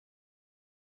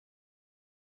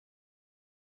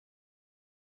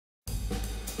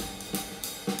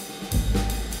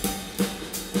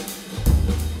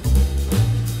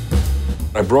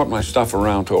I brought my stuff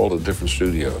around to all the different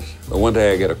studios. But one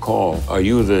day I get a call, are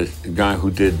you the guy who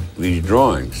did these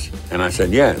drawings? And I said,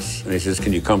 yes. And he says,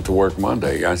 can you come to work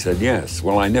Monday? I said, yes.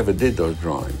 Well, I never did those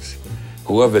drawings.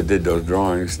 Whoever did those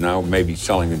drawings now may be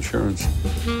selling insurance.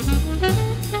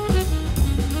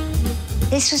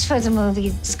 This was for the movie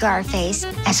Scarface.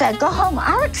 And so I go home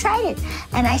all excited.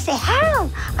 And I say,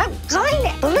 Harold, I'm going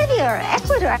to Bolivia or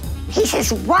Ecuador. He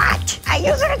says, what? Are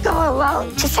you going to go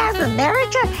alone to South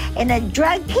America in a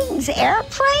drug king's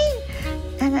airplane?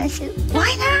 And I said,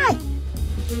 why not?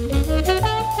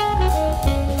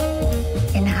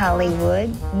 In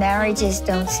Hollywood, marriages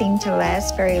don't seem to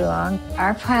last very long.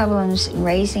 Our problems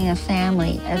raising a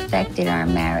family affected our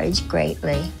marriage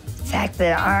greatly. The fact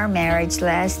that our marriage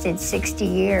lasted 60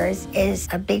 years is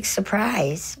a big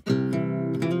surprise.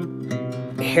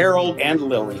 Harold and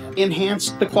Lillian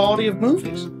enhanced the quality of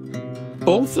movies.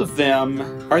 Both of them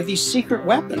are these secret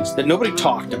weapons that nobody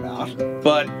talked about,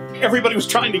 but everybody was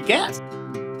trying to get.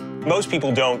 Most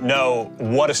people don't know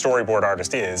what a storyboard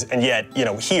artist is, and yet,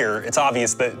 here, it's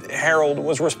obvious that Harold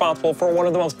was responsible for one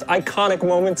of the most iconic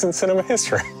moments in cinema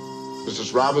history.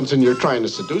 Mrs. Robinson, you're trying to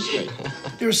seduce me.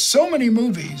 There's so many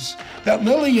movies that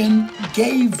Lillian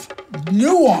gave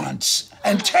nuance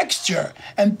and texture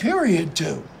and period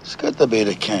to. It's good to be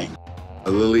the king.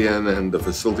 Lillian and the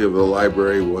facility of the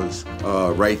library was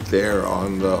right there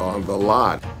on the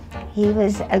lot. He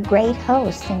was a great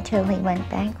host until he went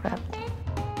bankrupt.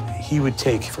 He would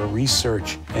take for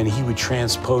research and he would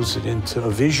transpose it into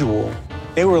a visual.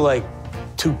 They were like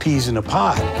two peas in a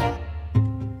pod.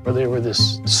 They were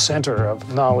this center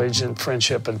of knowledge and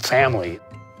friendship and family.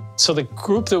 So the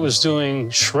group that was doing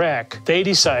Shrek, they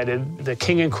decided the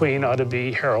king and queen ought to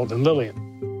be Harold and Lillian.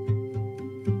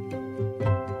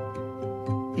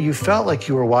 You felt like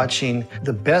you were watching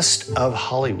the best of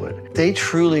Hollywood. They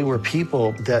truly were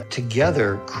people that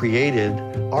together created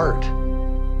art.